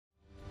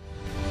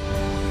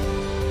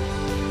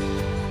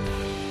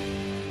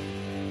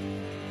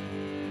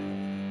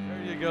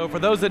go. For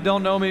those that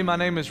don't know me, my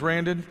name is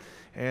Randon,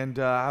 and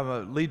I'm a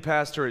lead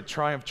pastor at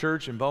Triumph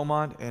Church in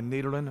Beaumont and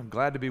Nederland. I'm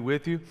glad to be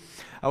with you.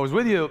 I was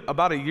with you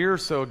about a year or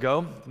so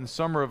ago, in the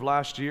summer of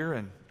last year,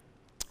 and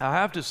I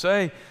have to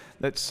say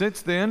that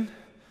since then,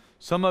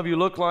 some of you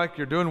look like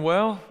you're doing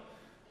well.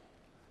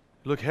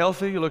 You look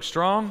healthy, you look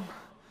strong.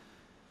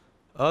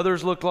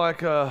 Others look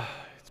like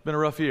it's been a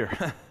rough year.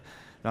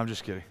 No, I'm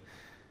just kidding.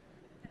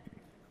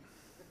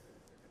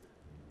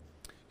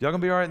 Y'all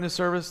gonna be all right in this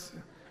service?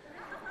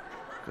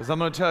 Because I'm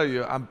going to tell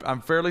you,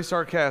 I'm fairly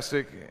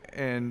sarcastic,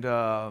 and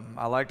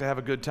I like to have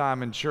a good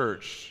time in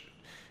church.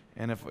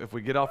 And if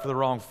we get off to the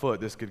wrong foot,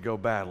 this could go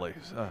badly.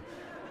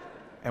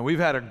 And we've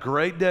had a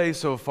great day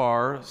so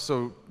far.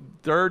 So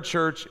Third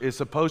Church is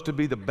supposed to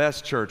be the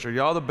best church. Are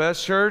y'all the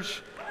best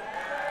church?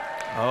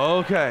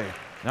 Okay.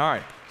 All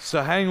right.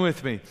 So hang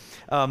with me.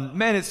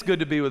 Man, it's good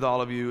to be with all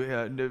of you.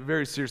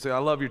 Very seriously, I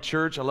love your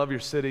church. I love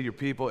your city, your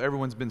people.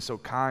 Everyone's been so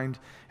kind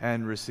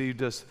and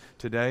received us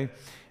today.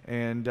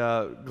 And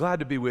glad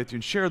to be with you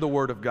and share the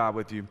Word of God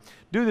with you.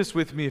 Do this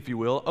with me if you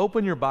will.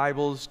 Open your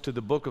Bibles to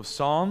the book of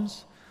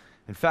Psalms.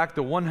 In fact,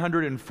 the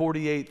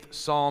 148th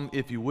Psalm,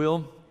 if you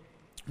will.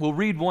 We'll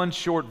read one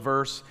short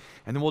verse,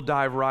 and then we'll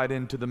dive right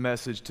into the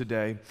message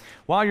today.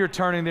 While you're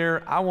turning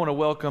there, I want to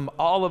welcome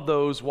all of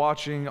those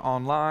watching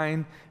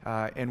online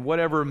and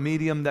whatever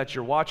medium that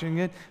you're watching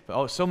it.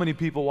 Oh, so many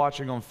people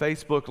watching on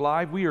Facebook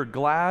Live. We are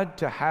glad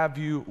to have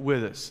you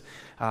with us.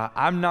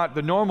 I'm not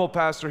the normal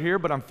pastor here,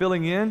 but I'm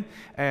filling in,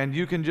 and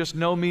you can just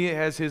know me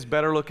as his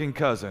better-looking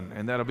cousin,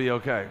 and that'll be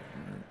okay.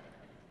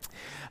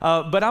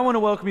 But I want to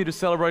welcome you to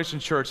Celebration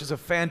Church. It's a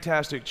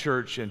fantastic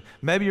church, and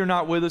maybe you're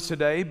not with us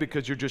today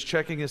because you're just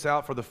checking us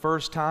out for the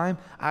first time.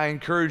 I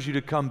encourage you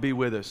to come be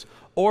with us.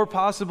 Or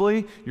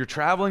possibly you're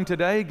traveling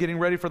today, getting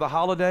ready for the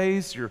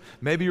holidays.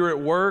 Maybe you're at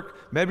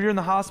work. Maybe you're in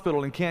the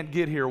hospital and can't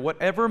get here.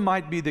 Whatever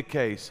might be the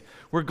case,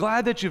 we're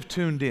glad that you've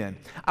tuned in.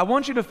 I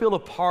want you to feel a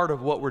part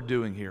of what we're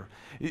doing here.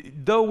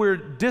 Though we're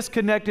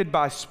disconnected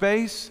by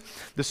space,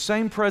 the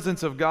same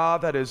presence of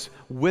God that is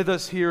with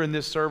us here in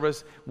this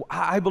service,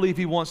 I believe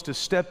He wants to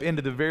step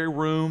into the very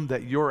room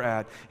that you're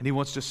at, and He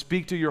wants to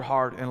speak to your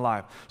heart and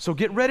life. So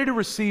get ready to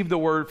receive the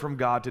word from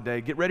God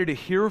today. Get ready to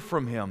hear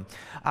from Him.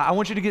 I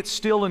want you to get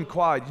still and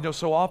quiet. You know,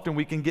 so often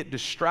we can get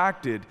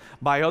distracted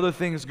by other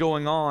things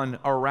going on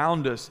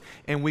around us,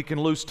 and we can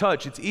lose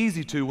touch. It's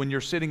easy to when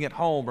you're sitting at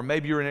home, or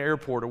maybe you're in an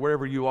airport, or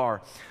wherever you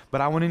are. But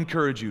I want to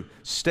encourage you,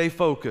 stay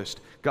focused.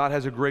 God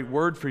has a great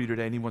word for you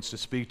today, and He wants to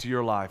speak to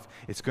your life.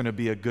 It's going to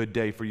be a good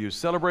day for you.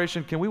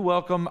 Celebration, can we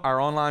welcome our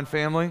online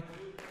family?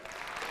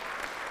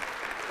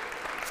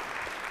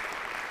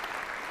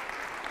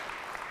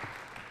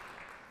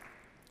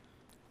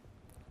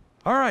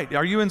 All right,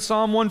 are you in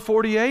Psalm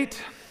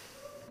 148?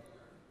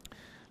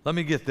 Let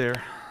me get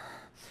there.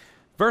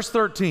 Verse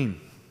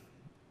 13.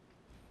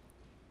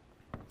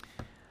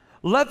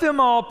 Let them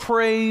all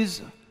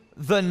praise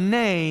the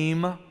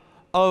name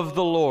of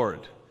the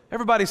Lord.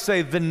 Everybody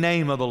say the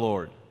name of the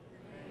Lord.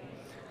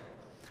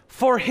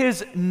 For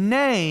His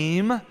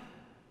name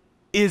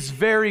is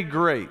very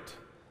great.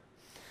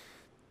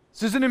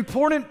 This is an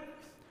important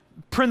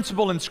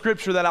principle in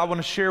Scripture that I want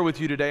to share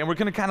with you today, and we're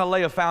going to kind of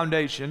lay a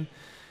foundation.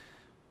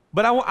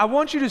 But I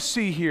want you to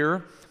see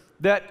here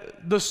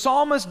that the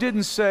psalmist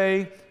didn't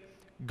say,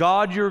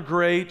 God, you're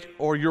great,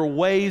 or your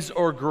ways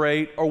are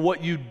great, or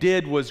what you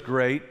did was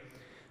great.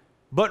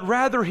 But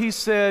rather he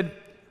said,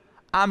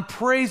 I'm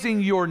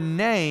praising your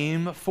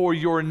name, for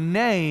your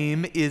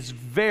name is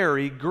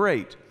very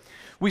great.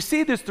 We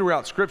see this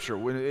throughout Scripture,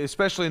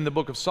 especially in the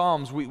book of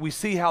Psalms. We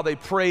see how they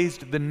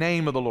praised the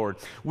name of the Lord.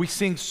 We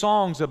sing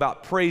songs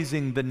about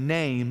praising the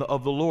name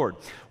of the Lord.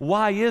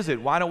 Why is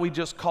it? Why don't we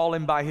just call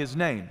Him by His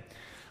name?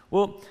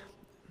 Well,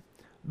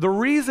 the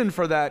reason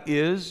for that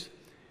is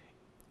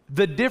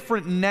the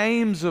different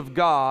names of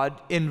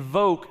God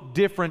invoke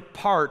different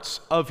parts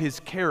of His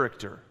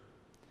character.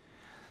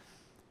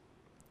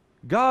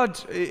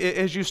 God,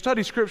 as you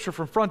study Scripture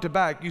from front to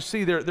back, you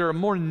see there are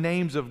more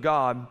names of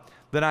God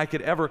than I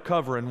could ever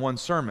cover in one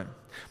sermon.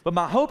 But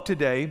my hope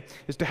today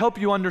is to help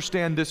you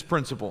understand this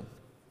principle.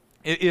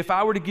 If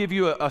I were to give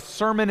you a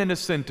sermon in a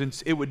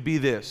sentence, it would be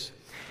this.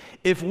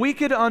 If we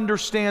could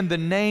understand the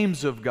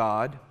names of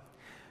God,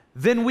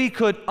 then we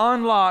could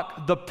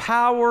unlock the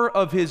power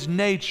of His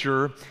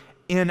nature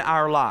in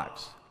our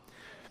lives.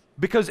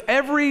 Because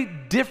every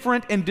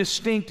different and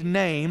distinct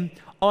name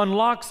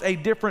unlocks a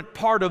different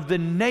part of the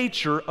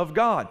nature of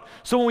God.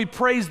 So when we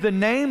praise the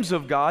names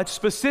of God,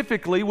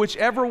 specifically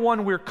whichever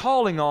one we're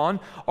calling on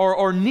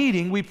or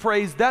needing, we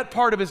praise that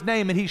part of His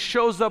name, and He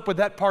shows up with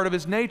that part of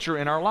His nature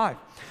in our life.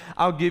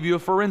 I'll give you a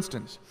for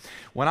instance.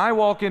 When I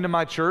walk into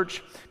my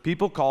church,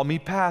 people call me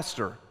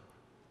pastor.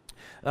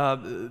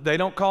 They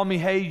don't call me,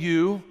 hey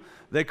you,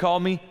 they call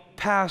me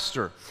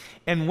pastor.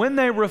 And when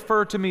they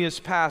refer to me as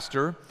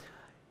pastor,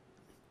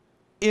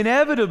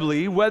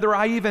 inevitably, whether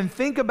I even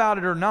think about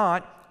it or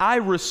not, I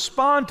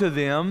respond to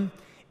them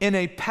in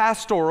a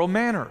pastoral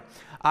manner.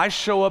 I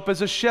show up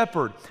as a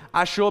shepherd.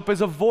 I show up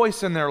as a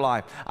voice in their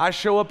life. I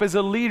show up as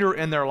a leader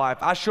in their life.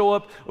 I show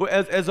up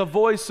as a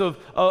voice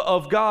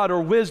of God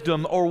or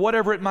wisdom or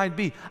whatever it might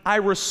be. I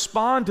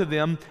respond to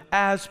them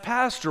as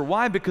pastor.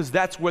 Why? Because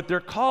that's what they're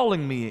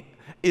calling me,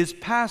 is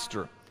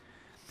pastor.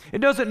 It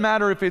doesn't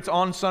matter if it's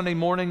on Sunday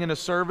morning in a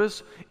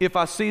service, if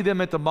I see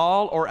them at the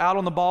mall or out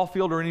on the ball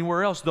field or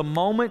anywhere else. The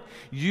moment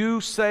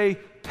you say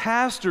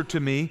pastor to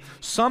me,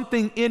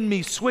 something in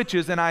me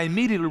switches and I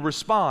immediately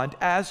respond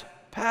as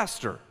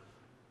pastor.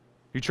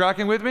 You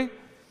tracking with me?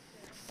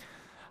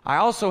 I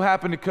also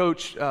happen to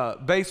coach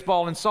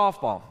baseball and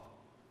softball.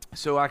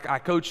 So I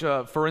coach,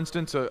 for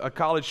instance, a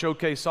college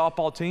showcase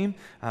softball team.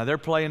 They're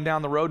playing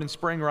down the road in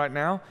spring right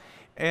now.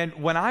 And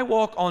when I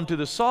walk onto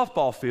the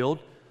softball field,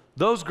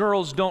 those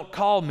girls don't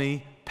call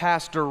me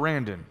Pastor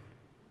Randon.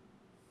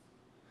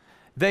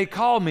 They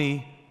call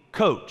me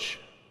Coach.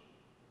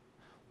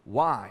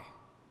 Why?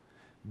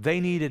 They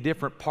need a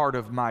different part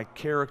of my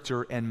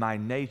character and my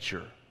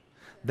nature.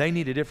 They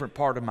need a different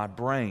part of my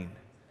brain.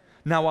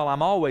 Now, while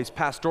I'm always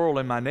pastoral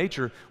in my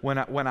nature, when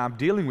I'm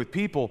dealing with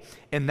people,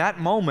 in that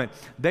moment,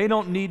 they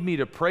don't need me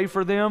to pray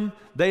for them.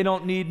 They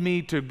don't need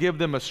me to give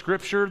them a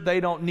scripture.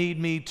 They don't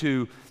need me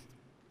to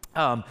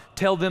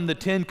tell them the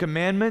 10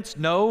 Commandments.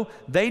 No,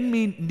 they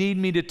need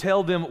me to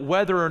tell them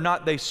whether or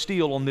not they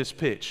steal on this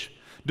pitch.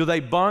 Do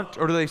they bunt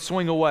or do they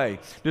swing away?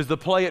 Does the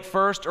play at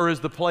first or is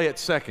the play at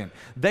second?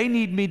 They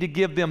need me to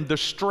give them the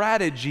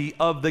strategy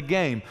of the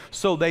game.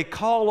 So they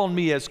call on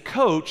me as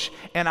coach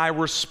and I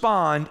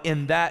respond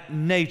in that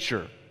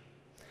nature.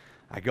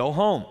 I go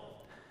home.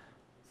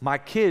 My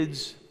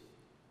kids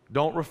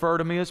don't refer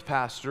to me as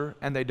pastor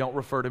and they don't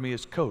refer to me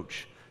as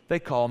coach. They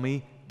call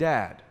me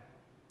dad.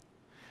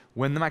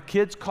 When my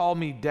kids call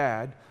me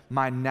dad,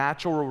 my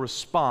natural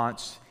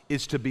response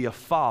is to be a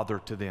father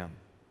to them.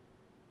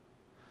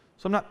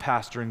 So I'm not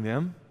pastoring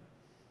them,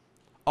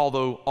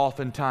 although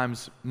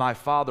oftentimes my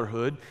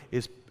fatherhood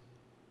it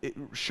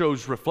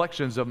shows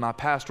reflections of my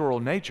pastoral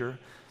nature,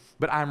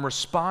 but I'm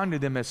responding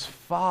to them as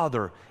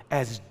father,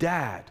 as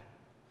dad.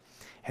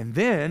 And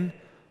then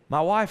my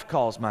wife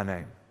calls my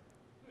name.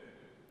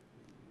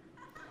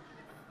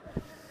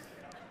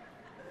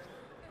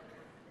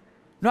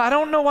 No, I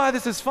don't know why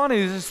this is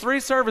funny. There's 3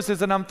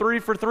 services and I'm 3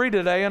 for 3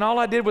 today, and all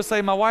I did was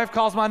say my wife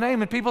calls my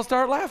name and people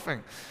start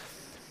laughing.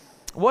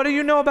 What do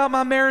you know about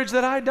my marriage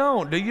that I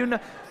don't? Do you know?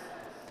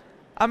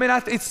 I mean,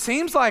 it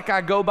seems like I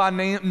go by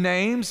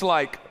names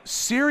like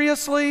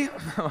seriously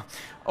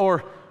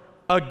or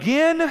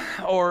again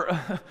or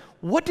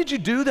what did you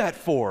do that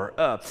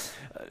for?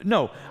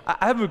 No,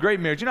 I have a great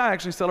marriage. You know, I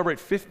actually celebrate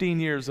 15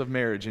 years of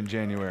marriage in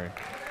January.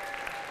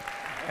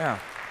 Yeah.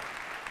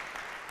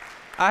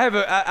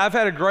 I've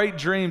had a great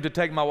dream to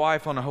take my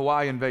wife on a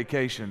Hawaiian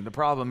vacation. The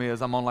problem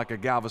is I'm on like a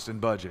Galveston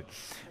budget.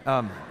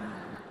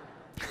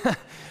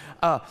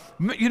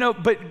 You know,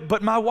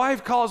 but my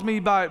wife calls me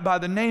by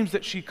the names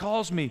that she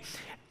calls me,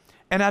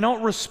 and I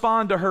don't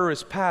respond to her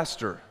as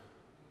pastor.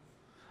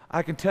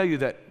 I can tell you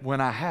that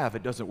when I have,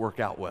 it doesn't work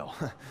out well.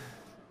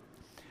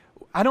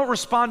 I don't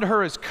respond to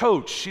her as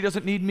coach. She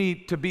doesn't need me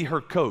to be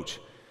her coach.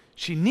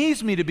 She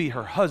needs me to be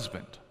her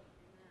husband.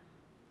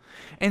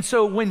 And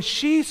so when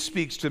she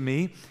speaks to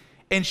me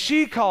and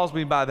she calls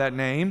me by that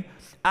name,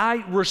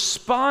 I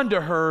respond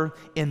to her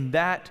in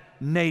that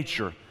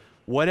nature.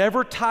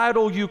 Whatever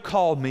title you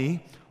call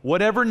me,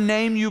 whatever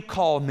name you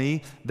call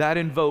me, that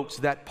invokes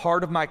that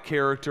part of my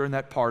character and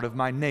that part of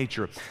my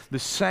nature. The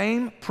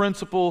same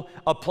principle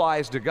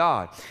applies to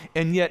God.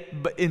 And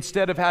yet, but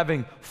instead of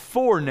having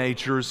 4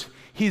 natures,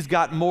 He's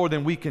got more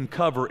than we can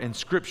cover in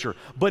Scripture.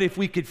 But if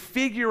we could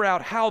figure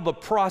out how the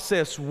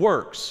process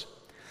works,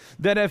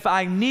 that if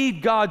I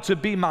need God to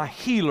be my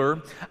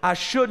healer, I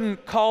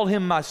shouldn't call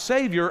Him my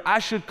Savior. I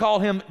should call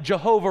Him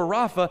Jehovah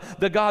Rapha,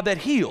 the God that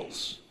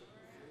heals.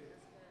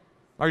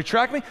 Are you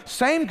tracking me?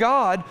 Same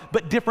God,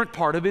 but different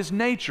part of His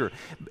nature.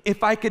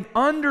 If I could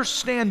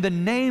understand the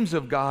names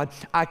of God,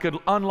 I could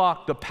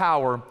unlock the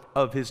power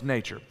of His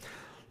nature.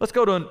 Let's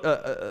go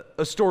to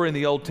a story in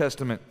the Old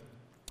Testament.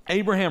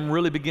 Abraham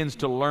really begins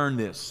to learn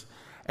this.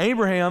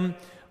 Abraham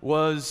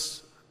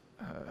was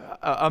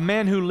a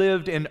man who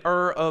lived in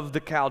Ur of the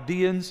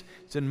Chaldeans.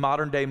 It's in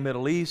modern-day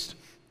Middle East.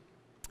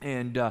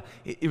 And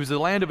it was the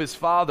land of his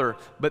father,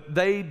 but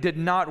they did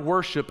not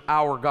worship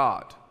our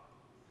God.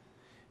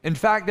 In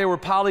fact, they were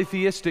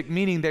polytheistic,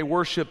 meaning they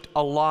worshiped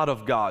a lot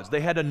of gods. They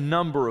had a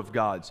number of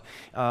gods.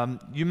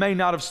 You may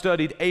not have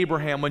studied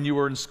Abraham when you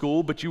were in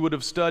school, but you would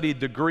have studied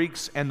the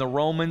Greeks and the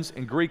Romans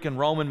in Greek and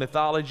Roman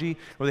mythology,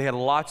 where they had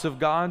lots of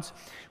gods.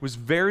 It was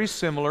very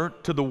similar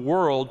to the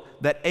world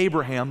that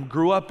Abraham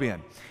grew up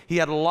in. He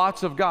had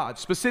lots of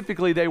gods.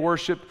 Specifically, they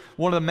worshiped,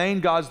 one of the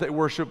main gods they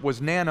worshiped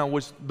was Nana,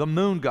 was the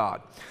moon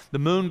god. The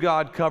moon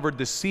god covered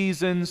the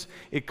seasons.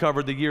 It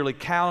covered the yearly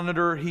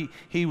calendar.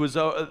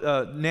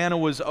 Nana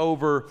was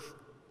over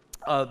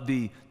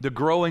the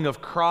growing of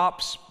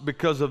crops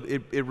because of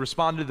it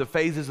responded to the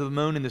phases of the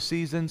moon and the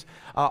seasons.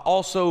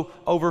 Also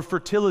over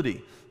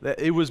fertility.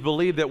 It was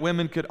believed that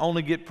women could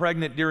only get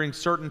pregnant during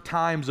certain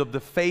times of the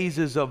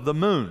phases of the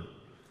moon.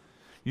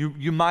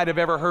 You might have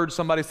ever heard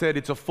somebody say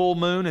it's a full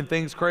moon and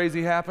things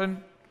crazy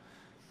happen.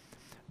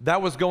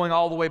 That was going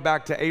all the way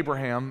back to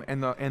Abraham in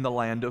the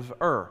land of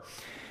Ur.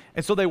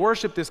 And so they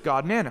worshiped this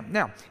god Nana.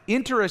 Now,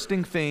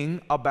 interesting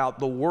thing about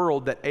the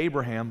world that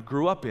Abraham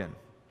grew up in.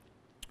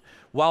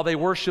 While they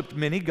worshiped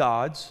many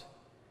gods,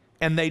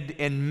 and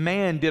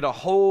man did a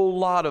whole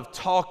lot of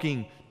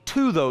talking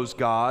to those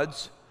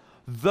gods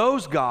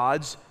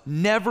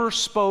never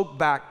spoke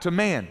back to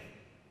man.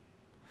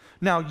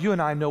 Now, you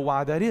and I know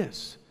why that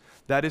is.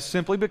 That is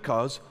simply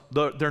because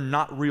they're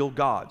not real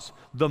gods.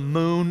 The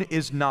moon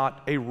is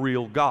not a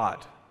real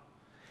god.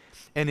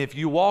 And if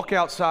you walk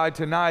outside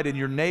tonight and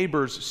your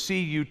neighbors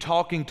see you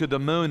talking to the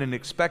moon and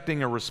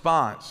expecting a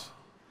response,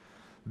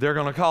 they're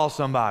going to call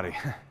somebody.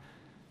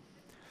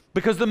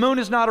 Because the moon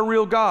is not a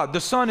real god.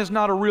 The sun is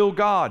not a real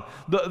god.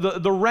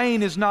 The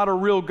rain is not a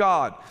real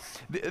god.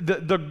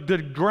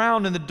 The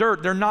ground and the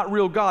dirt, they're not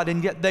real god.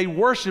 And yet they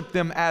worship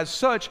them as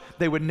such.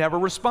 They would never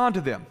respond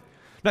to them.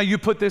 Now you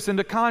put this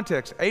into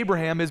context.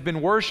 Abraham has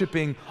been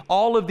worshiping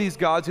all of these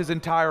gods his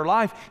entire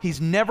life. He's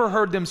never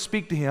heard them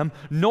speak to him,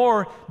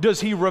 nor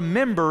does he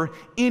remember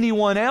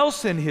anyone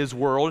else in his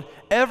world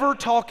ever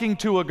talking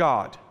to a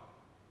god.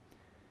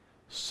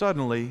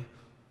 Suddenly,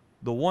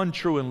 the one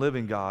true and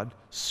living God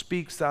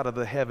speaks out of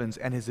the heavens,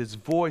 and as his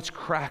voice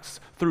cracks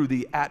through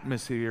the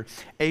atmosphere,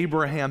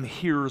 Abraham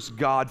hears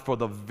God for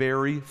the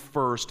very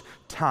first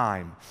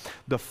time.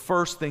 The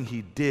first thing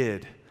he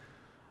did,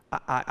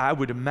 I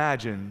would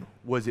imagine,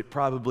 was it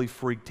probably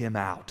freaked him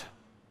out.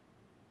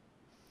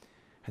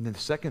 And then the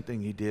second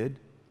thing he did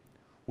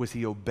was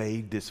he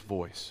obeyed this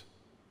voice.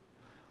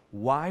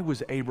 Why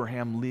was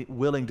Abraham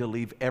willing to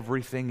leave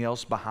everything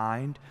else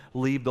behind?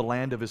 Leave the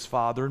land of his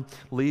father,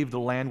 leave the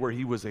land where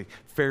he was a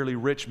fairly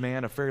rich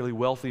man, a fairly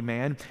wealthy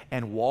man,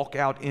 and walk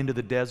out into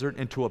the desert,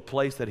 into a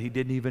place that he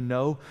didn't even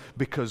know?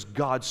 Because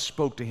God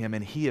spoke to him,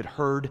 and he had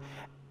heard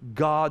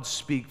God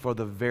speak for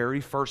the very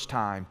first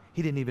time.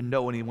 He didn't even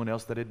know anyone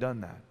else that had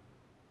done that.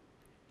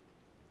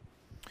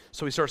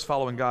 So he starts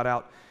following God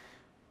out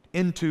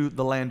into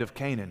the land of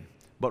Canaan.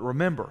 But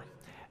remember,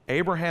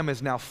 Abraham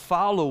is now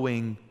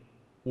following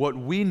what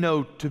we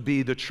know to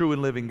be the true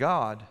and living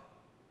God.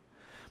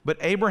 But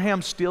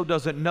Abraham still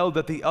doesn't know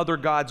that the other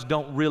gods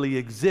don't really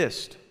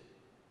exist.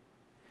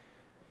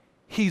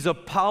 He's a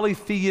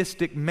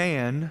polytheistic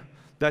man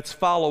that's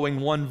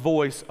following one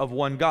voice of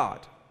one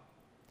God.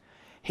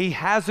 He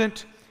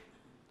hasn't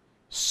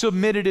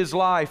submitted his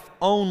life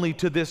only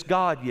to this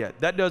God yet.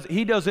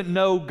 He doesn't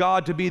know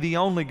God to be the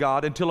only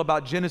God until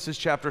about Genesis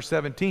chapter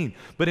 17.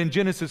 But in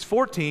Genesis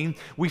 14,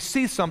 we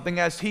see something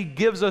as he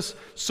gives us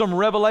some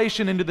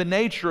revelation into the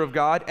nature of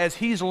God as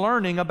he's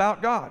learning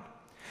about God.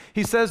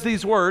 He says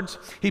these words.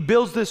 He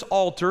builds this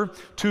altar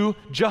to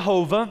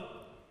Jehovah,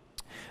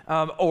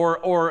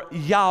 or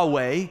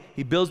Yahweh.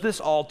 He builds this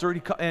altar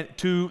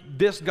to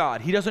this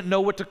God. He doesn't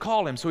know what to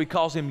call him, so he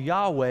calls him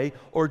Yahweh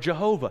or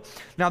Jehovah.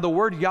 Now, the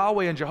word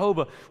Yahweh and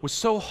Jehovah was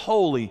so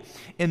holy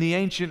in the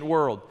ancient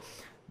world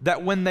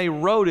that when they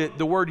wrote it,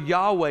 the word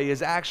Yahweh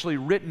is actually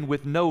written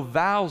with no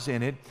vowels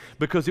in it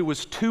because it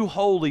was too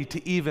holy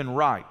to even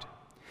write.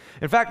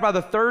 In fact, by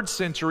the 3rd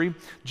century,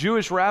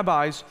 Jewish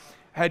rabbis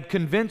had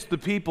convinced the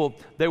people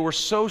they were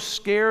so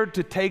scared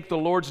to take the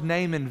Lord's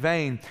name in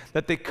vain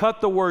that they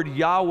cut the word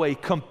Yahweh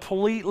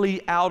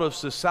completely out of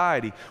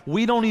society.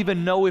 We don't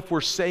even know if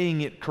we're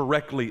saying it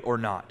correctly or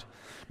not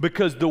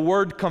because the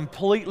word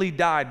completely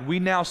died. We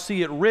now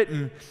see it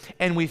written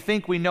and we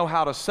think we know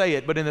how to say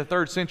it, but in the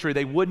 3rd century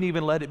they wouldn't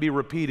even let it be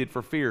repeated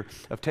for fear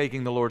of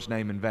taking the Lord's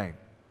name in vain.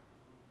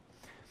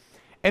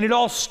 And it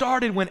all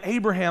started when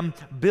Abraham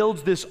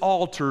builds this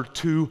altar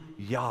to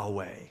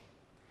Yahweh.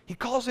 He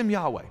calls him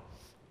Yahweh.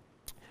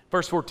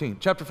 Verse 14,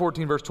 chapter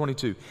 14, verse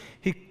 22.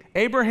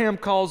 Abraham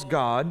calls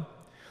God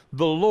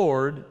the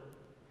Lord,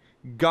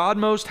 God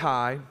Most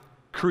High,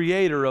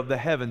 creator of the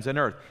heavens and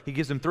earth. He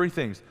gives him 3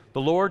 things. The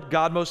Lord,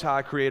 God Most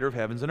High, creator of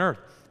heavens and earth.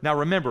 Now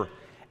remember,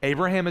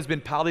 Abraham has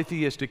been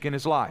polytheistic in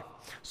his life.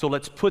 So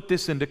let's put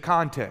this into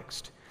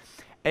context.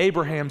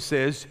 Abraham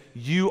says,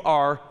 "You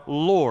are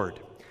Lord."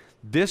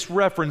 This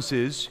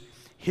references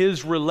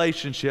his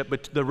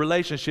relationship, the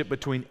relationship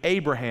between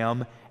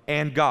Abraham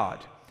and God.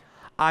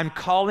 I'm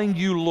calling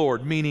you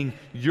Lord, meaning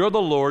you're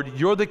the Lord,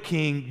 you're the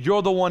King,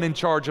 you're the one in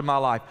charge of my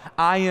life.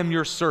 I am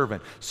your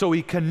servant. So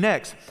he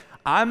connects.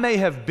 I may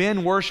have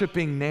been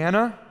worshiping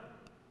Nana,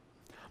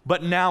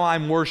 but now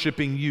I'm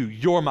worshiping you.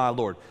 You're my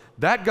Lord.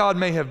 That God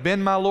may have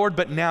been my Lord,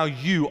 but now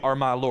you are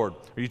my Lord.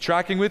 Are you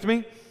tracking with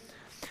me?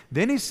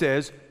 Then he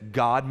says,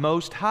 God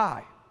Most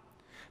High.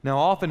 Now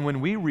often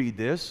when we read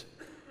this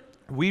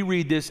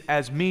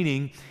as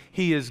meaning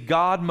he is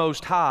God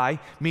Most High,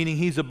 meaning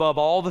he's above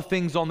all the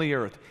things on the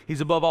earth. He's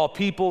above all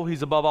people.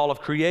 He's above all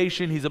of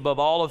creation. He's above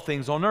all of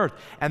things on earth.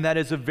 And that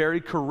is a very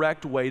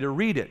correct way to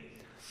read it.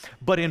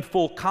 But in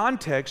full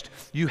context,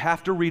 you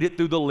have to read it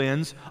through the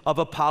lens of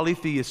a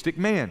polytheistic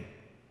man.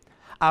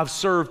 I've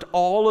served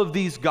all of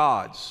these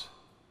gods,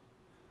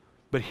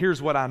 but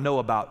here's what I know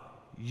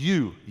about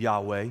you,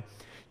 Yahweh.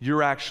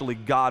 you're actually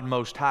God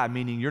Most High,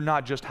 meaning you're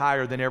not just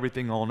higher than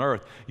everything on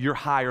earth, you're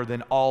higher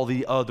than all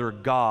the other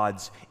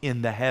gods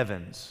in the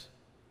heavens.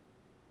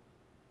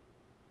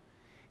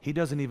 He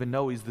doesn't even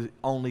know he's the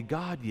only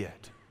God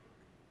yet,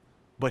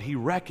 but he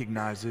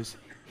recognizes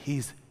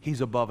he's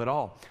above it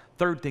all.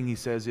 Third thing he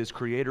says is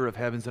creator of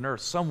heavens and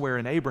earth. Somewhere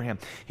in Abraham,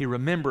 he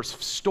remembers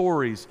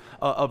stories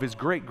of his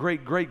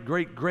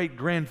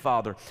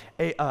great-great-great-great-great-grandfather,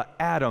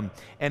 Adam,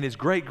 and his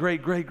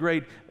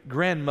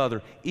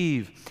great-great-great-great-grandmother,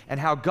 Eve, and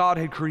how God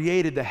had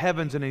created the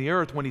heavens and the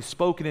earth when he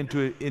spoke it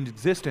into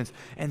existence.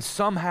 And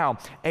somehow,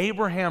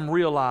 Abraham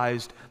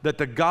realized that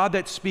the God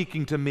that's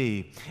speaking to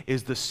me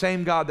is the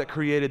same God that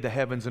created the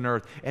heavens and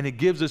earth, and it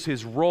gives us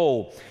his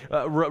role.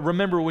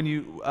 Remember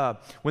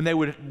when they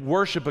would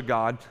worship a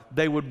God,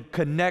 they would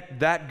connect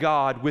that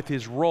God with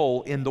his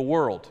role in the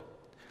world.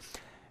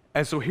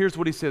 And so here's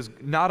what he says: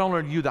 not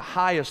only are you the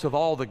highest of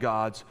all the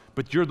gods,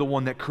 but you're the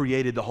one that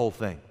created the whole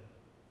thing.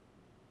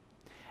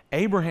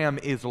 Abraham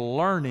is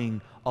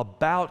learning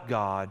about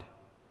God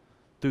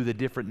through the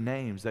different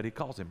names that he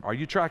calls him. Are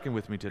you tracking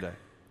with me today?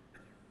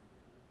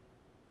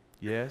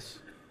 Yes?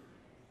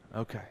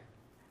 Okay.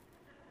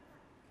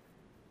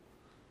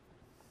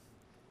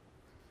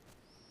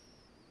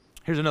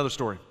 Here's another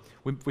story.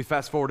 We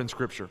fast forward in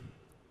Scripture.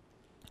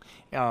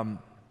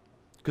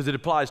 Because it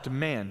applies to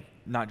man,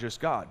 not just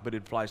God, but it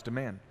applies to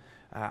man.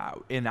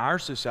 In our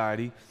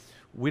society,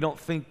 we don't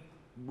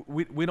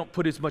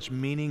put as much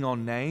meaning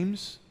on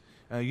names.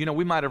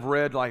 We might have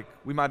read,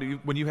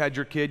 when you had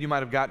your kid, you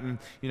might have gotten,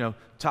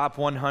 top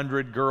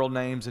 100 girl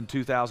names in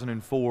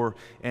 2004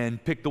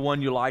 and picked the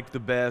one you liked the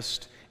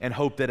best and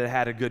hoped that it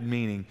had a good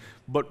meaning.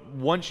 But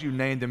once you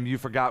named them, you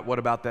forgot what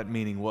about that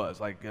meaning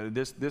was.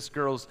 This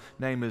girl's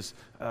name is,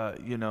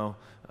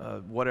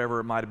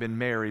 whatever, it might have been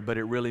Mary, but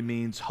it really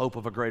means hope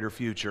of a greater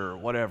future, or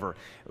whatever.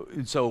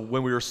 And so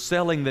when we were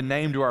selling the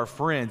name to our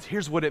friends,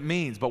 here's what it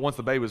means. But once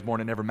the baby was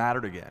born, it never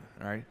mattered again,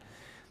 right?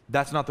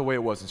 That's not the way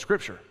it was in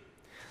Scripture.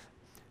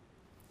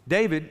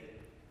 David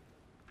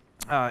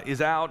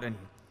is out, and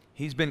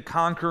he's been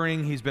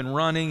conquering, he's been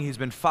running, he's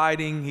been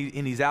fighting,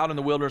 and he's out in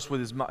the wilderness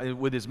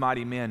with his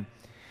mighty men.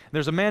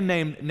 There's a man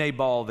named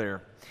Nabal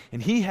there,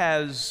 and he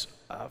has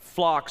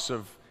flocks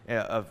of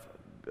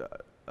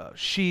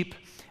sheep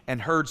and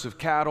herds of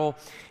cattle.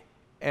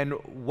 And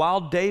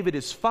while David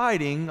is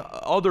fighting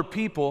other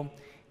people,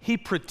 he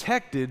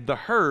protected the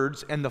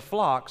herds and the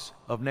flocks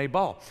of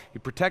Nabal. He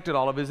protected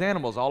all of his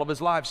animals, all of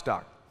his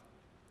livestock.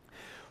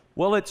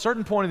 Well, at a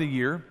certain point of the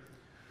year,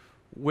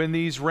 when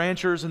these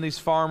ranchers and these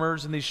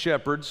farmers and these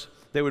shepherds,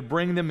 they would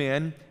bring them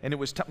in, and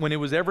when it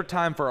was ever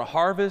time for a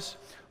harvest,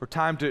 or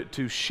time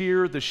to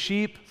shear the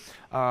sheep,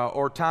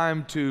 or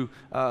time to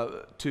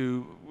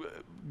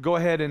go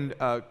ahead and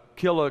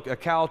kill a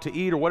cow to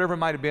eat, or whatever it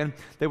might have been,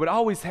 they would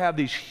always have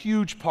these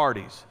huge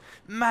parties,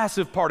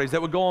 massive parties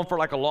that would go on for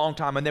like a long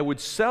time, and they would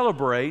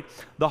celebrate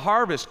the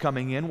harvest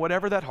coming in,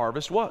 whatever that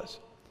harvest was.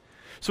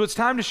 So it's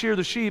time to shear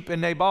the sheep,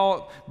 and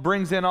Nabal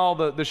brings in all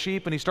the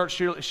sheep, and he starts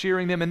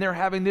shearing them, and they're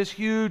having this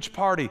huge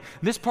party.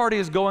 This party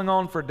is going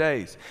on for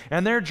days,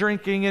 and they're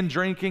drinking and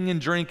drinking and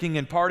drinking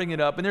and partying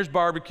it up, and there's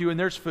barbecue and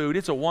there's food.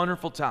 It's a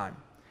wonderful time.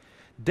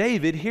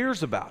 David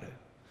hears about it.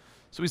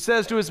 So he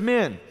says to his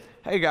men,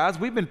 hey guys,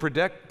 we've been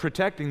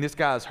protecting this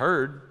guy's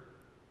herd.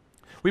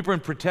 We've been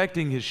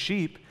protecting his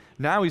sheep.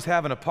 Now he's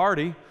having a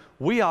party.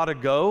 We ought to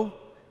go.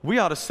 We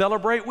ought to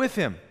celebrate with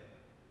him.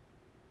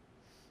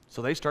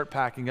 So they start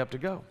packing up to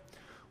go.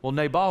 Well,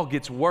 Nabal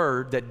gets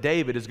word that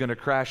David is going to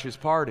crash his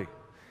party.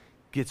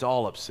 Gets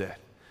all upset.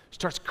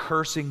 Starts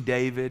cursing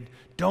David.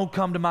 Don't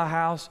come to my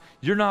house.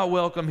 You're not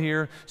welcome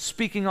here.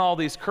 Speaking all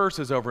these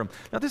curses over him.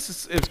 Now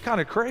this is kind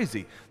of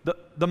crazy.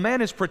 The man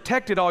has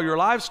protected all your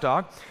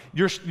livestock.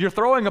 You're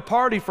throwing a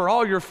party for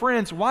all your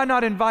friends. Why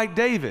not invite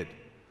David?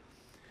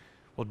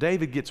 Well,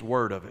 David gets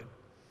word of it.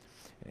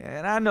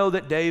 And I know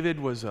that David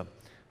was a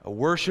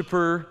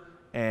worshiper,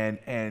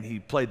 and he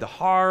played the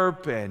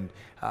harp, and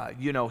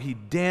he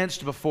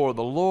danced before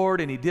the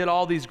Lord, and he did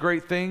all these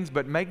great things.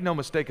 But make no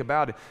mistake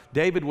about it,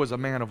 David was a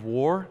man of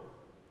war.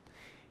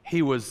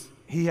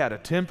 He had a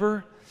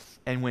temper,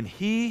 and when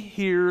he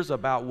hears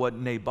about what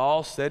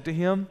Nabal said to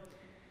him,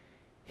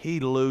 he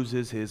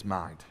loses his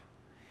mind.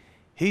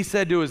 He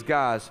said to his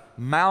guys,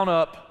 mount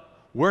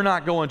up, we're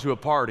not going to a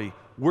party,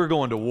 we're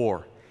going to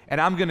war. And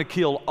I'm going to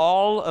kill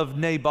all of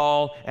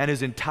Nabal and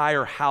his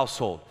entire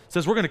household. It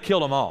says we're going to kill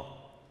them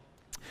all.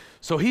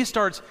 So he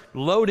starts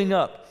loading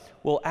up.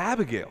 Well,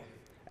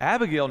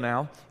 Abigail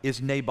now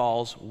is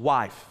Nabal's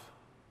wife.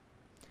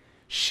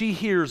 She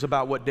hears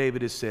about what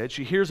David has said.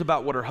 She hears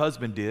about what her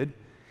husband did.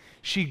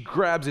 She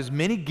grabs as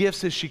many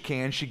gifts as she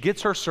can. She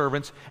gets her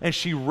servants, and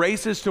she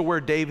races to where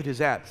David is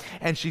at.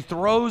 And she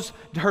throws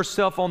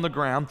herself on the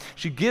ground.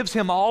 She gives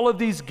him all of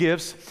these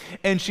gifts,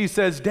 and she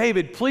says,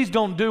 David, please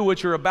don't do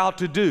what you're about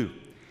to do.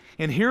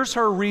 And here's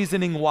her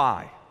reasoning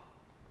why.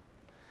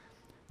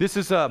 This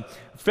is 1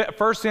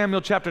 Samuel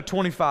chapter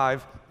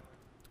 25,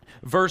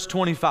 verse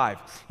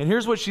 25. And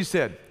here's what she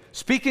said.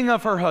 Speaking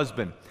of her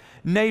husband,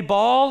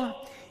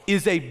 Nabal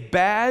is a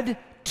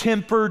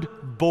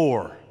bad-tempered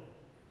boor.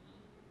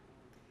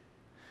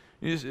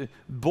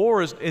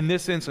 Boar is, in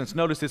this instance,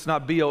 notice it's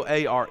not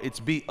B-O-A-R, it's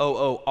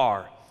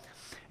B-O-O-R.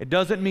 It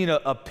doesn't mean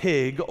a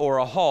pig or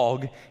a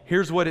hog.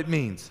 Here's what it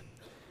means.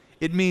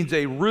 It means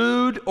a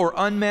rude or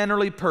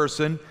unmannerly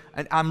person,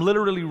 and I'm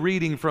literally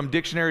reading from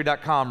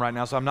dictionary.com right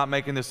now, so I'm not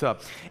making this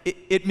up.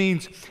 It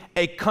means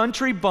a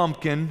country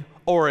bumpkin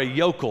or a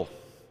yokel.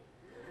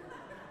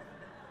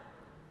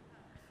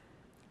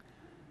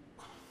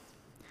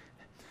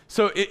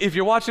 So if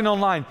you're watching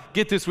online,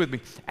 get this with me.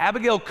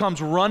 Abigail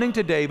comes running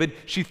to David.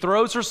 She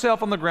throws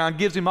herself on the ground,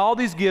 gives him all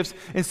these gifts,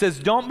 and says,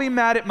 don't be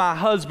mad at my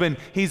husband.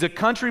 He's a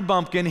country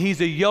bumpkin. He's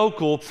a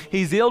yokel.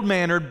 He's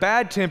ill-mannered,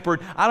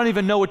 bad-tempered. I don't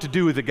even know what to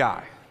do with the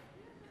guy.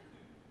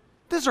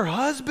 This is her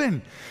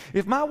husband.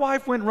 If my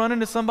wife went running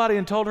to somebody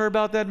and told her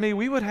about that to me,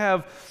 we would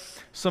have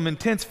some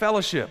intense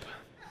fellowship.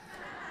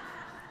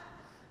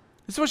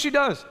 This is what she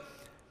does.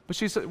 But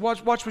she said,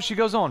 watch what she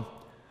goes on.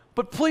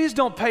 But please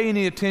don't pay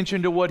any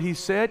attention to what he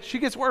said. She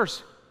gets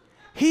worse.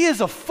 He is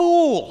a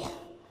fool,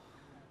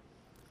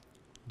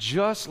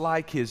 just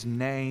like his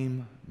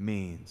name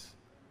means.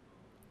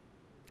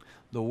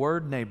 The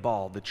word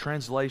Nabal, the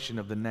translation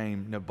of the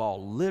name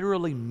Nabal,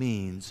 literally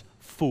means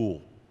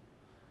fool.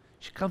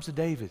 She comes to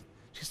David.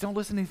 She says, don't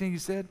listen to anything he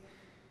said.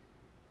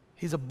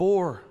 He's a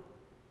bore.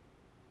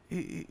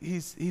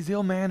 He's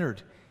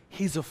ill-mannered.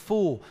 He's a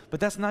fool. But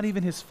that's not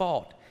even his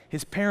fault.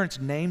 His parents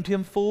named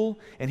him fool,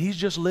 and he's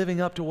just living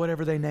up to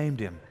whatever they named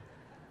him.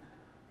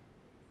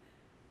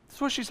 That's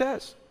what she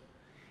says.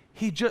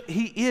 He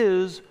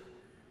is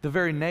the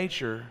very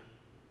nature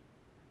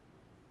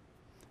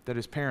that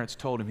his parents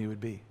told him he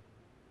would be.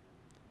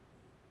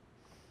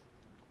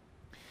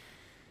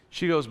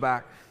 She goes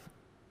back.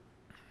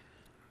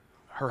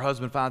 Her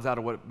husband finds out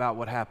about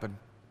what happened.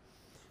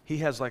 He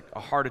has like a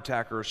heart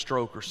attack or a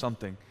stroke or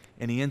something,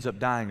 and he ends up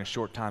dying a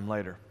short time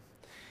later.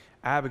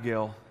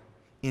 Abigail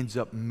ends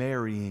up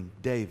marrying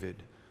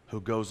David,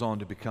 who goes on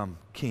to become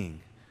king.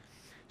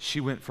 She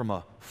went from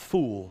a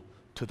fool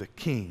to the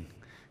king.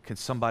 Can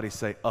somebody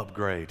say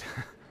upgrade?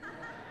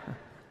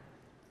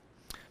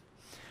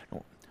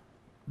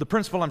 The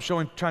principle I'm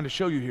trying to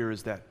show you here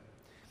is that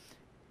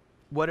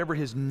whatever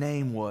his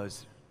name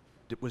was,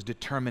 it was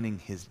determining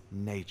his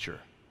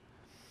nature.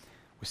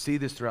 We see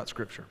this throughout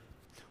Scripture.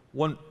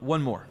 One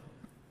more.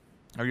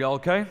 Are y'all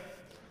okay?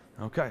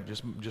 Okay,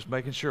 just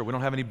making sure. We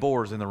don't have any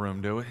bores in the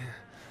room, do we?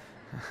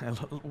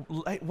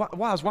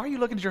 Wives, why are you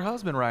looking at your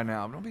husband right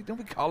now? Don't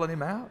be calling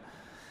him out.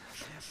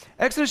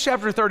 Exodus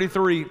chapter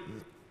 33,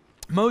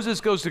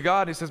 Moses goes to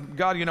God. He says,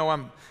 God,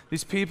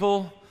 these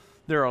people,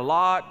 they're a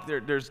lot.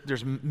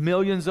 There's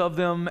millions of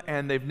them,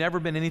 and they've never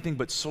been anything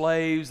but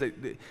slaves.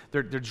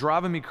 They're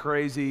driving me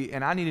crazy,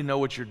 and I need to know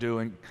what you're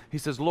doing. He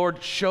says,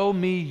 Lord, show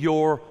me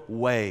your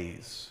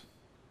ways.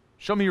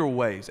 Show me your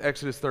ways,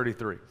 Exodus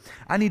 33.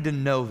 I need to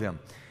know them.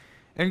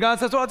 And God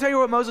says, well, I'll tell you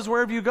what, Moses,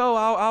 wherever you go,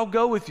 I'll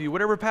go with you.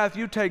 Whatever path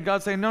you take,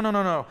 God's saying,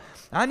 no.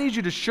 I need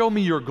you to show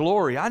me your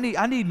glory. I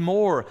need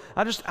more.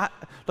 I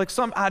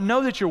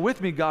know that you're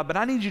with me, God, but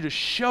I need you to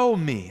show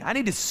me. I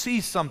need to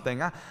see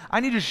something. I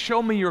need to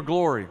show me your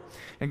glory.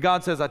 And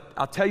God says,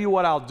 I'll tell you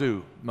what I'll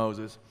do,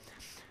 Moses.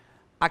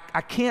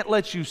 I can't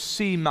let you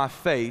see my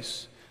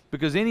face,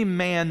 because any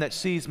man that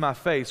sees my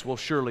face will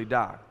surely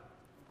die.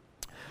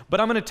 But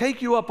I'm going to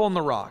take you up on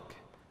the rock.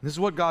 This is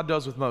what God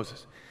does with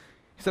Moses.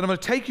 He said, I'm going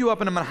to take you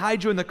up and I'm going to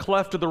hide you in the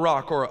cleft of the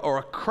rock, or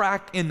a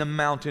crack in the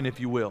mountain,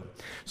 if you will.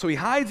 So he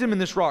hides him in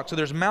this rock. So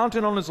there's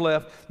mountain on his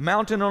left,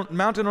 mountain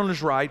on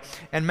his right,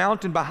 and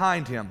mountain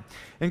behind him.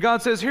 And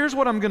God says, here's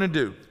what I'm going to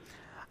do.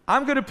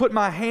 I'm going to put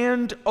my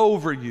hand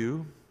over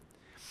you,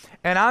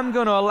 and I'm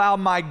going to allow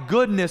my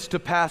goodness to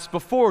pass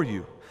before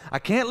you. I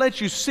can't let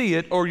you see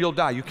it or you'll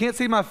die. You can't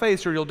see my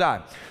face or you'll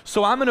die.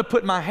 So I'm going to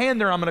put my hand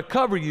there. I'm going to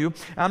cover you.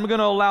 And I'm going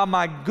to allow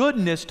my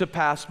goodness to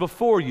pass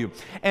before you.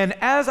 And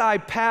as I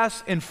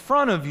pass in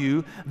front of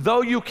you,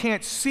 though you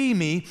can't see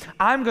me,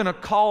 I'm going to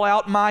call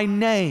out my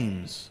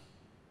names.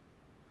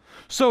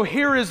 So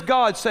here is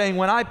God saying,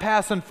 when I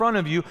pass in front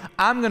of you,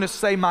 I'm going to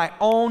say my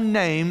own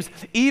names.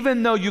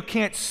 Even though you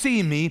can't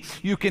see me,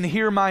 you can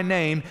hear my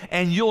name,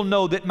 and you'll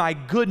know that my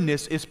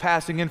goodness is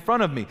passing in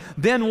front of me.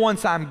 Then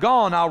once I'm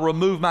gone, I'll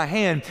remove my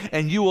hand,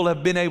 and you will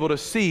have been able to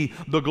see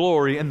the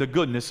glory and the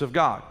goodness of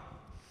God.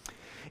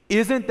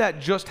 Isn't that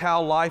just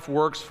how life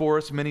works for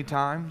us many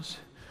times?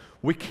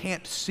 We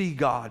can't see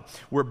God.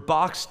 We're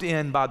boxed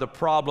in by the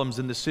problems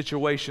and the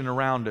situation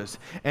around us.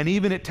 And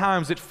even at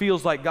times it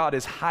feels like God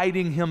is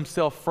hiding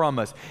himself from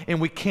us and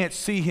we can't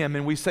see him.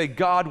 And we say,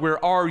 God,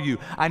 where are you?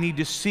 I need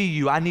to see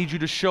you. I need you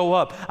to show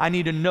up. I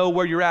need to know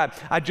where you're at.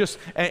 I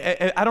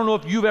don't know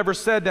if you've ever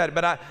said that,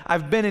 but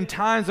I've been in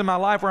times in my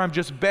life where I'm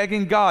just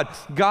begging God,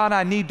 God,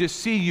 I need to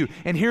see you.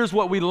 And here's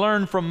what we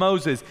learned from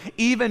Moses.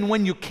 Even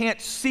when you can't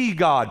see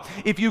God,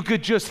 if you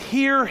could just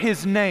hear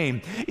his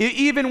name,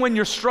 even when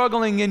you're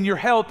struggling in your your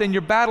health and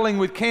you're battling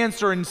with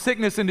cancer and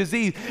sickness and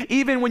disease,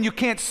 even when you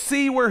can't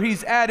see where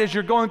He's at as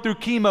you're going through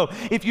chemo,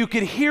 if you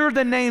could hear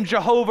the name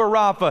Jehovah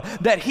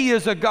Rapha, that He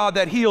is a God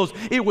that heals,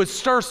 it would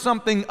stir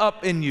something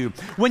up in you.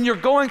 When you're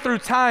going through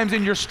times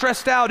and you're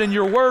stressed out and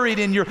you're worried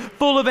and you're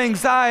full of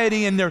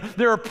anxiety and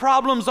there are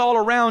problems all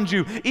around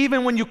you,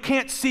 even when you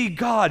can't see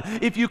God,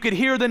 if you could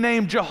hear the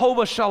name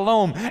Jehovah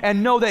Shalom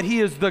and know that He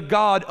is the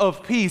God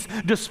of peace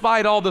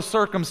despite all the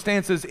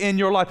circumstances in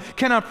your life.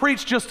 Can I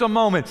preach just a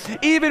moment?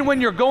 Even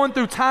when you're going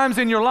through times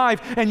in your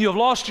life and you've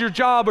lost your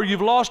job or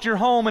you've lost your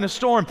home in a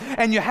storm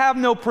and you have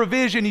no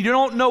provision, you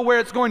don't know where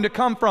it's going to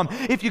come from,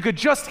 if you could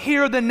just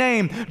hear the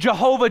name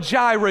Jehovah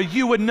Jireh,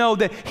 you would know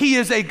that He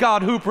is a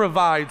God who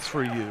provides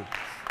for you.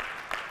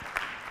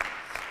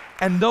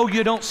 And though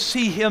you don't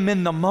see Him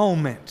in the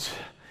moment,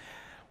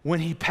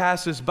 when He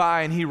passes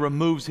by and He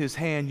removes His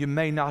hand, you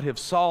may not have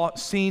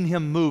seen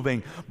Him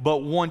moving, but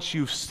once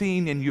you've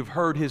seen and you've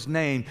heard His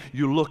name,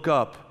 you look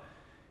up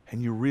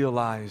and you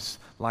realize,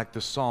 like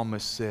the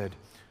psalmist said,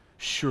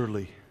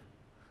 surely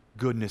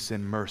goodness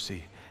and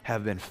mercy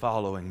have been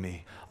following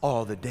me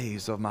all the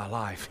days of my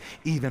life.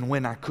 Even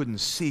when I couldn't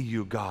see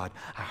you, God,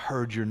 I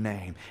heard your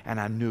name and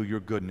I knew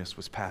your goodness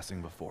was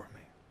passing before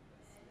me.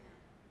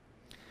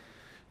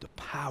 The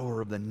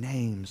power of the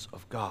names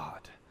of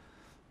God.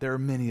 There are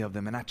many of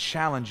them, and I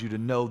challenge you to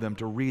know them,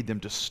 to read them,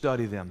 to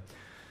study them,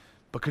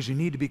 because you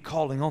need to be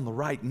calling on the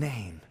right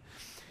name.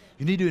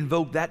 You need to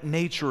invoke that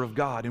nature of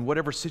God in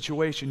whatever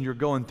situation you're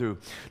going through.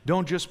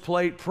 Don't just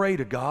pray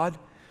to God.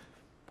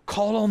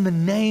 Call on the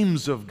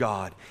names of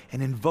God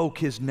and invoke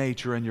His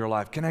nature in your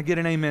life. Can I get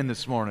an amen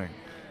this morning?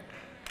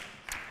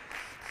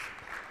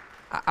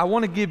 I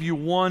want to give you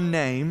one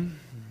name.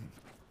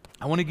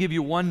 I want to give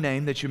you one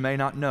name that you may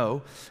not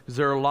know, because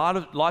there are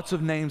lots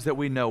of names that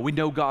we know. We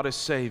know God as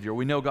Savior.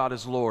 We know God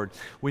as Lord.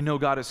 We know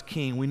God as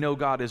King. We know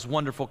God as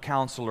Wonderful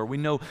Counselor. We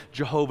know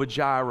Jehovah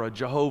Jireh,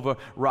 Jehovah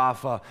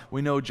Rapha.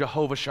 We know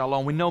Jehovah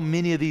Shalom. We know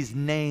many of these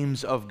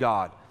names of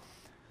God.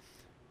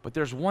 But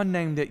there's one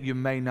name that you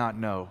may not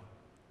know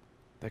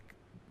that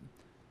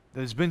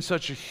has been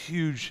such a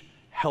huge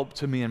help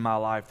to me in my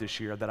life this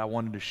year that I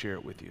wanted to share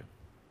it with you.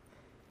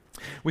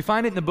 We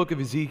find it in the book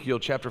of Ezekiel,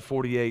 chapter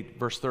 48,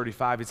 verse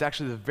 35. It's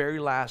actually the very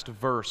last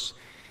verse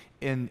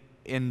in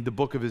the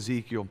book of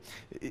Ezekiel.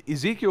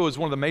 Ezekiel is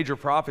one of the major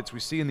prophets we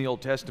see in the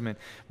Old Testament,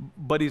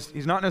 but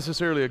he's not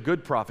necessarily a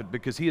good prophet,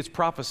 because he is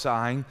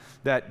prophesying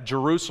that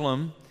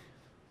Jerusalem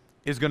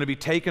is going to be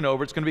taken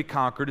over, it's going to be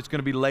conquered, it's going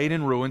to be laid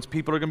in ruins,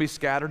 people are going to be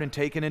scattered and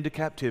taken into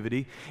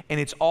captivity, and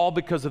it's all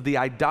because of the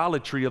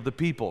idolatry of the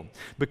people.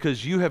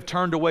 Because you have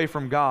turned away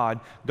from God,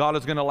 God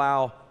is going to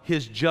allow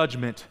His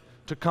judgment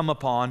to come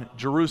upon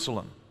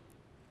Jerusalem.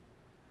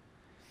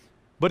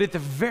 But at the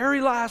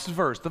very last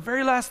verse, the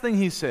very last thing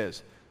he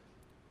says,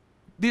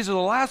 these are the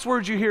last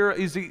words you hear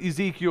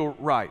Ezekiel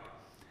write.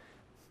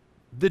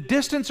 The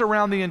distance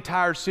around the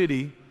entire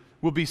city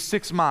will be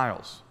 6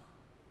 miles.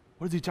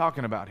 What is he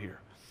talking about here?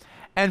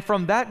 And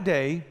from that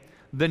day,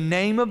 the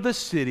name of the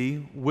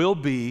city will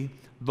be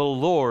The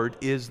Lord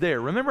is there.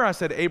 Remember I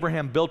said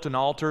Abraham built an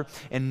altar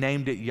and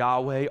named it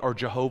Yahweh or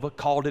Jehovah,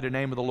 called it a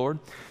name of the Lord?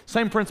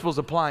 Same principles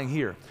applying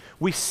here.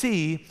 We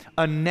see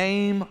a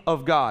name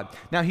of God.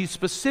 Now he's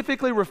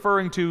specifically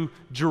referring to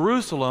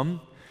Jerusalem,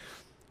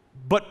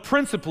 but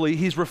principally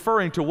he's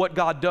referring to what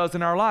God does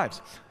in our lives.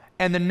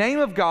 And the name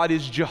of God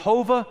is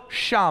Jehovah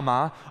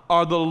Shammah,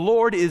 or the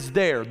Lord is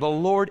there. The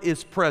Lord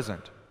is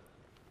present.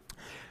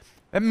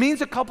 It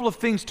means a couple of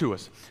things to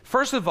us.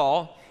 First of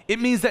all, it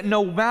means that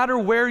no matter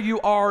where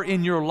you are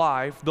in your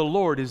life, the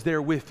Lord is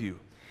there with you.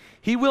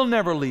 He will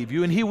never leave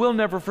you and He will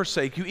never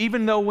forsake you,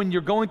 even though when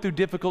you're going through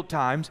difficult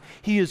times,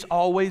 He is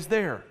always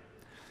there.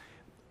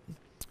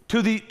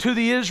 To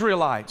the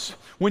Israelites,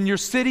 when your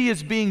city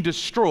is being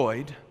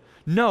destroyed,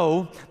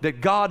 know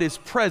that God is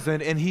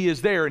present and He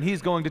is there and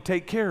He's going to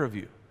take care of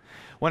you.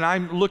 When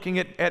I'm looking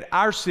at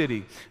our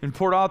city in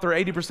Port Arthur,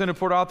 80% of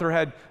Port Arthur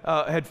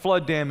had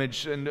flood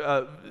damage, and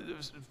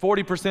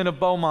 40% of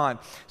Beaumont,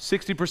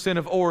 60%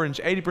 of Orange,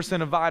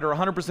 80% of Vidor,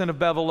 100% of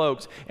Bevel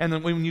Oaks. And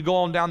then when you go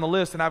on down the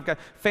list, and I've got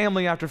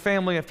family after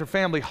family after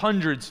family,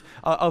 hundreds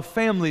of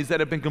families that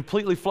have been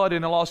completely flooded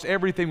and lost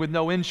everything with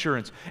no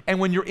insurance. And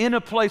when you're in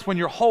a place when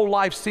your whole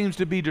life seems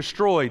to be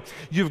destroyed,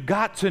 you've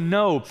got to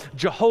know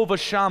Jehovah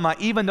Shammah,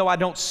 even though I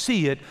don't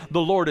see it,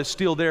 the Lord is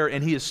still there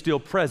and He is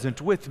still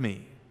present with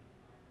me.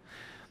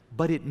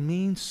 But it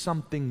means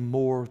something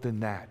more than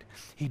that.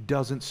 He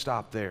doesn't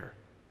stop there.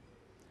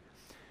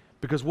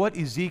 Because what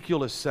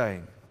Ezekiel is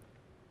saying,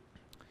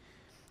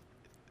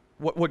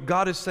 what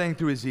God is saying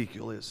through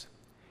Ezekiel is,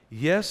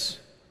 yes,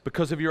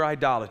 because of your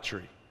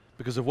idolatry,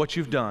 because of what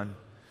you've done,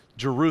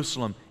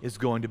 Jerusalem is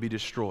going to be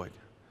destroyed.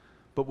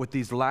 But what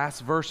these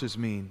last verses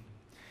mean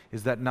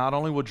is that not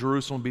only will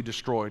Jerusalem be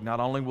destroyed,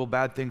 not only will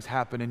bad things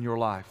happen in your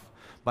life,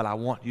 but I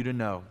want you to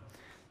know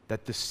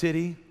that the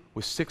city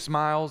with 6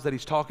 miles that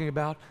he's talking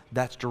about,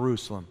 that's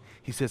Jerusalem.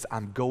 He says,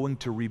 I'm going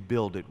to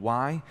rebuild it.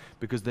 Why?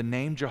 Because the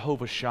name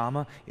Jehovah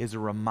Shammah is a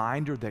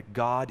reminder that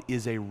God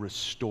is a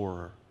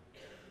restorer.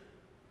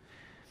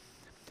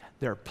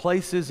 There are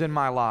places in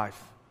my life,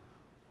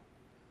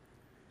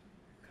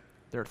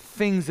 there are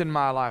things in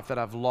my life that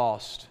I've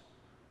lost.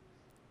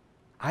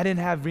 I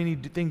didn't have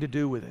anything to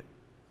do with it.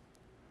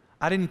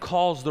 I didn't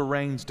cause the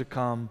rains to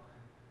come.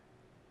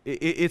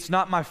 It's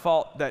not my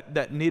fault that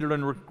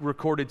Nederland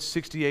recorded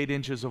 68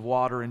 inches of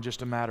water in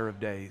just a matter of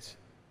days.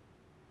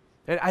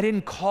 I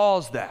didn't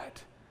cause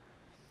that.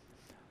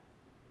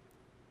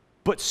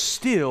 But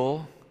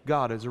still,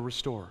 God is a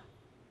restorer.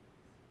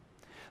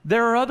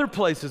 There are other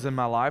places in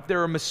my life,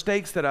 there are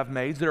mistakes that I've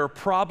made, there are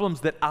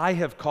problems that I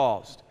have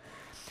caused.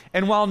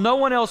 And while no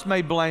one else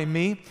may blame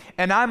me,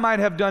 and I might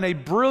have done a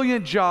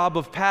brilliant job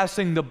of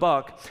passing the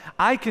buck,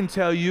 I can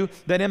tell you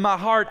that in my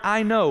heart,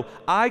 I know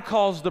I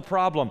caused the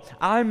problem.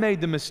 I made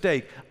the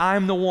mistake.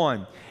 I'm the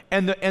one.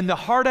 And the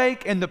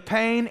heartache and the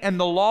pain and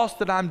the loss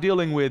that I'm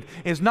dealing with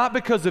is not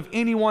because of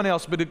anyone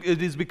else, but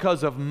it is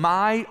because of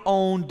my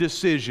own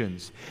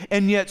decisions.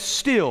 And yet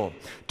still,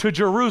 to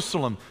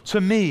Jerusalem,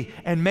 to me,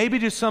 and maybe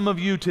to some of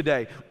you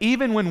today,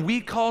 even when we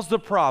cause the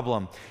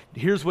problem,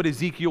 here's what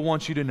Ezekiel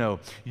wants you to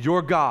know.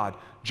 Your God,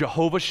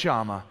 Jehovah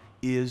Shammah,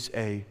 is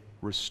a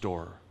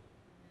restorer.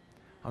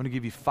 I'm going to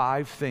give you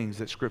 5 things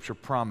that Scripture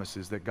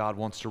promises that God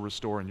wants to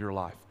restore in your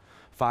life.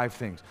 5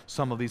 things.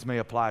 Some of these may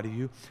apply to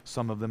you,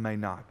 some of them may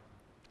not.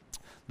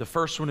 The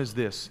first one is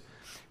this.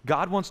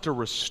 God wants to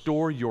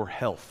restore your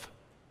health.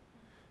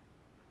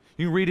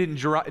 You can read it in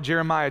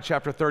Jeremiah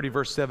chapter 30,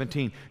 verse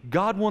 17.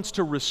 God wants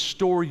to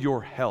restore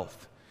your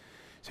health.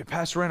 You say,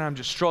 Pastor Aaron, I'm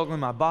just struggling in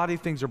my body.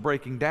 Things are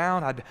breaking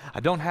down. I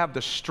don't have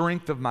the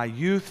strength of my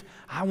youth.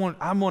 I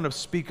want to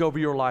speak over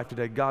your life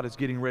today. God is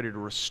getting ready to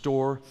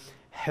restore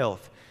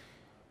health.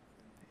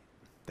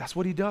 That's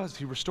what He does.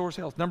 He restores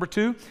health. Number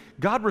 2,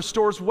 God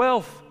restores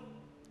wealth.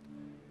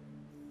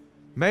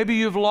 Maybe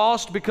you've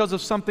lost because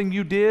of something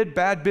you did,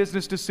 bad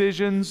business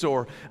decisions,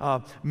 or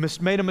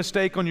made a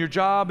mistake on your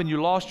job and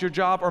you lost your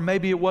job, or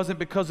maybe it wasn't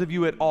because of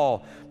you at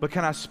all. But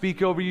can I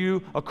speak over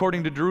you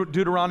according to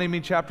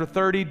Deuteronomy chapter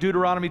 30,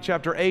 Deuteronomy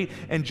chapter 8,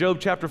 and Job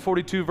chapter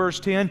 42, verse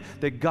 10,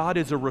 that God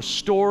is a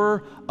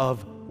restorer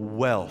of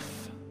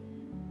wealth.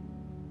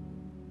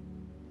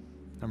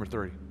 Number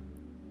 3,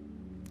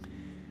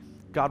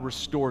 God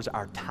restores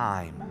our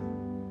time.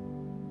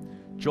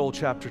 Joel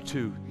chapter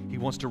 2, He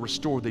wants to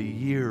restore the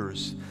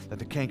years that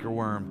the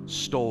cankerworm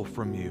stole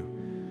from you.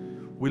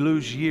 We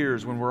lose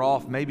years when we're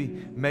off, maybe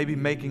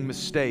making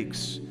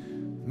mistakes.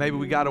 Maybe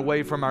we got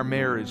away from our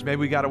marriage.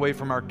 Maybe we got away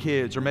from our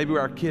kids. Or maybe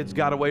our kids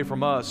got away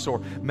from us.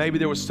 Or maybe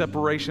there was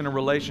separation in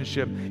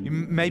relationship.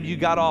 Maybe you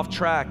got off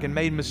track and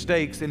made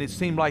mistakes and it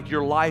seemed like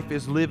your life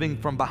is living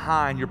from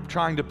behind. You're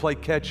trying to play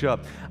catch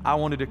up. I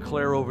want to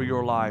declare over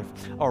your life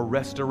a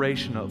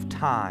restoration of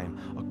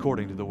time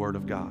according to the Word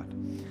of God.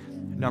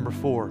 Number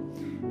 4,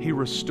 He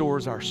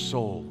restores our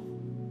soul.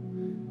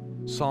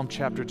 Psalm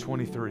chapter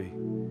 23.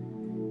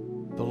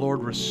 The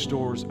Lord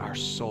restores our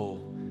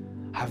soul.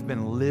 I've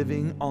been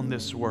living on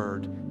this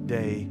word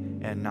day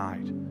and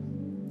night.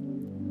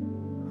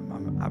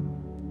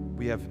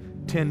 We have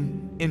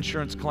 10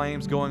 insurance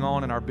claims going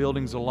on in our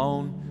buildings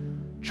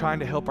alone, trying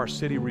to help our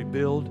city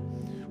rebuild.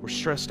 We're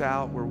stressed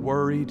out. We're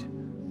worried.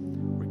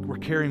 We're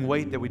carrying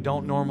weight that we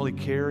don't normally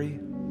carry.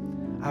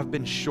 I've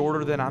been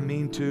shorter than I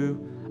mean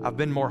to. I've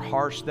been more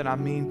harsh than I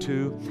mean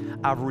to.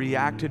 I've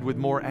reacted with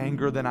more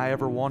anger than I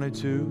ever wanted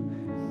to.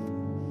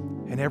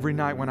 And every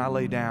night when I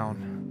lay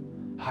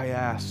down, I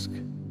ask,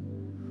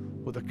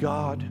 will the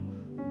God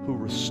who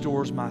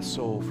restores my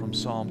soul from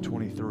Psalm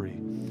 23,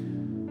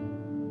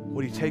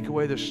 would He take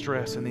away the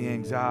stress and the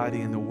anxiety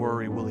and the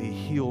worry? Will He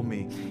heal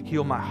me,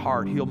 heal my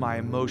heart, heal my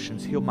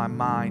emotions, heal my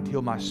mind,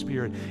 heal my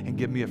spirit, and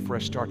give me a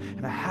fresh start?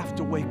 And I have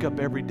to wake up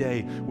every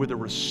day with a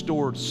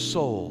restored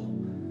soul.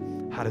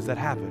 How does that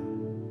happen?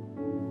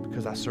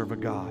 Because I serve a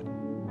God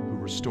who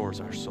restores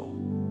our soul.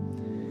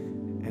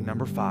 And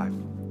number 5,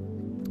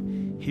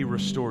 He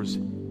restores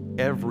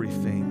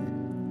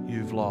everything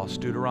you've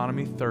lost.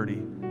 Deuteronomy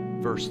 30,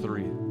 verse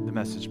 3, the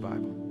Message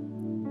Bible.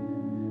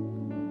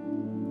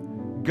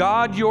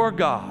 God, your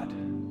God,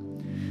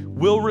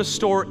 will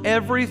restore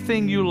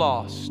everything you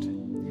lost.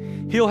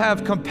 He'll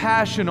have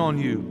compassion on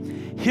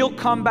you. He'll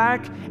come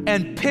back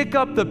and pick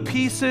up the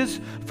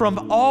pieces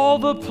from all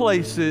the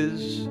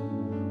places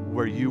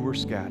where you were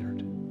scattered.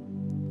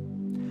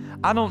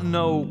 I don't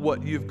know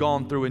what you've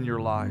gone through in your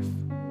life.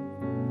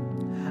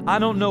 I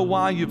don't know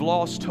why you've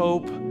lost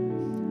hope.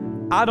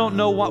 I don't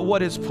know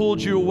what has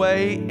pulled you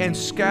away and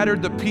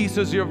scattered the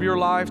pieces of your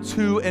life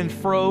to and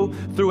fro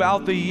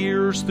throughout the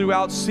years,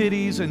 throughout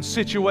cities and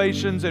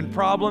situations and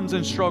problems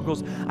and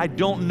struggles. I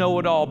don't know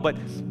it all,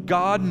 but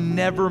God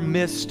never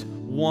missed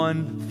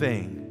one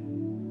thing.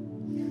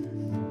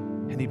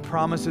 And He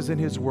promises in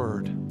His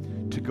Word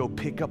to go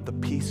pick up the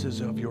pieces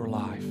of your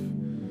life.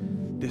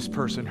 This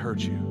person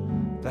hurt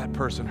you. That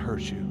person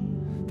hurt you.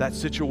 That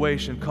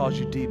situation caused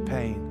you deep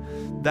pain.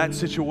 That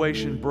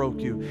situation broke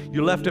you.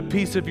 You left a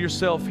piece of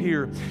yourself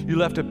here. You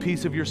left a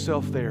piece of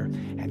yourself there.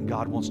 And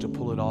God wants to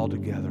pull it all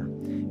together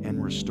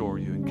and restore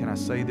you. And can I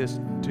say this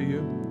to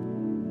you?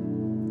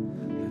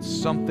 That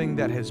something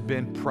that has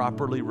been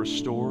properly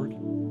restored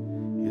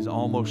is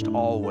almost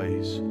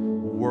always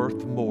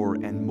worth more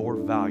and more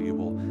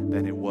valuable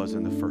than it was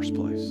in the first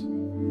place.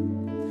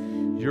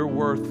 Your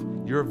worth,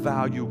 your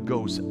value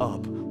goes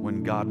up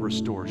when God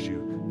restores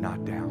you,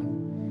 not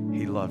down.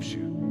 He loves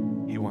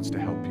you. He wants to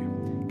help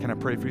you. Can I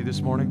pray for you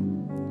this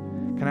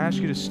morning? Can I ask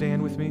you to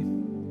stand with me?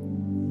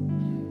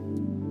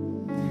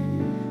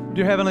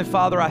 Dear Heavenly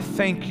Father, I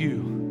thank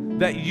you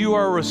that you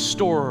are a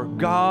restorer.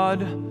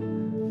 God,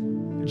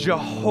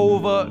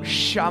 Jehovah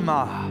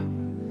Shammah,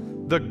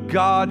 the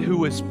God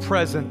who is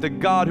present, the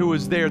God who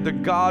is there, the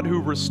God who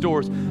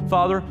restores.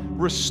 Father,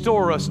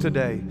 restore us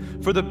today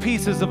for the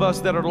pieces of us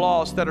that are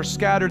lost, that are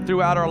scattered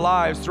throughout our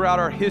lives, throughout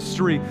our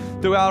history,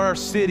 throughout our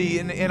city,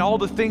 and all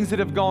the things that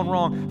have gone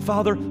wrong.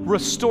 Father,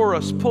 restore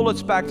us, pull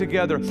us back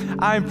together.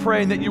 I'm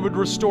praying that you would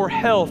restore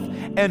health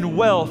and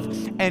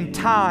wealth and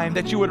time,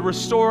 that you would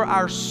restore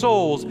our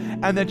souls,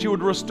 and that you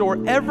would restore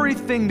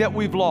everything that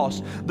we've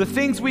lost, the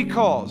things we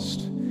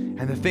caused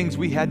and the things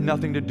we had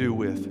nothing to do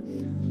with.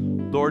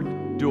 Lord,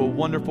 do a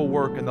wonderful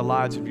work in the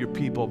lives of your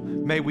people.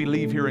 May we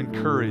leave here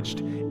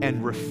encouraged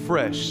and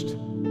refreshed.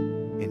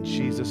 In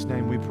Jesus'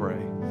 name we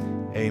pray.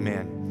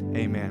 Amen.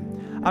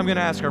 Amen. I'm going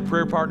to ask our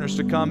prayer partners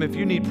to come. If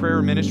you need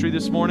prayer ministry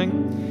this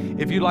morning,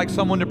 if you'd like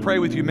someone to pray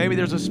with you, maybe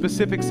there's a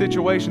specific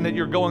situation that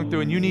you're going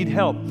through and you need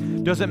help.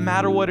 Doesn't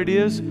matter what it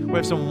is, we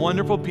have some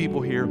wonderful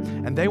people here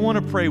and they want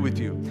to pray with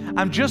you.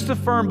 I'm just a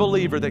firm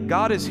believer that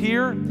God is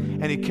here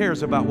and He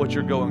cares about what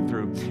you're going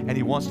through and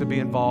He wants to be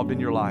involved in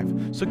your life.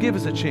 So give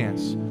us a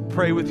chance.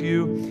 Pray with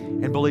you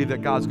and believe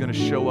that God's going to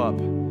show up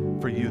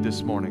for you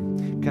this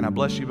morning. Can I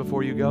bless you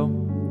before you go?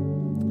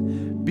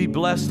 Be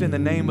blessed in the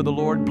name of the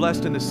Lord,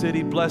 blessed in the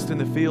city, blessed in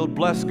the field,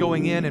 blessed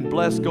going in and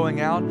blessed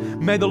going out.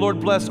 May the Lord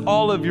bless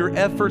all of your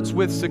efforts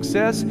with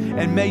success,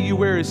 and may you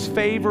wear His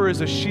favor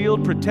as a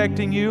shield,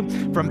 protecting you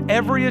from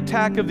every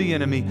attack of the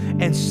enemy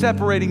and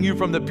separating you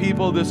from the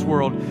people of this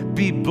world.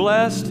 Be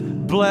blessed,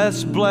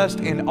 blessed, blessed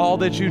in all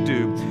that you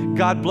do.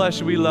 God bless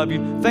you. We love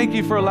you. Thank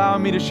you for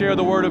allowing me to share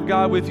the Word of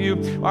God with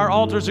you. Our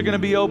altars are going to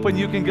be open.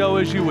 You can go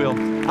as you will.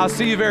 I'll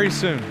see you very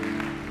soon.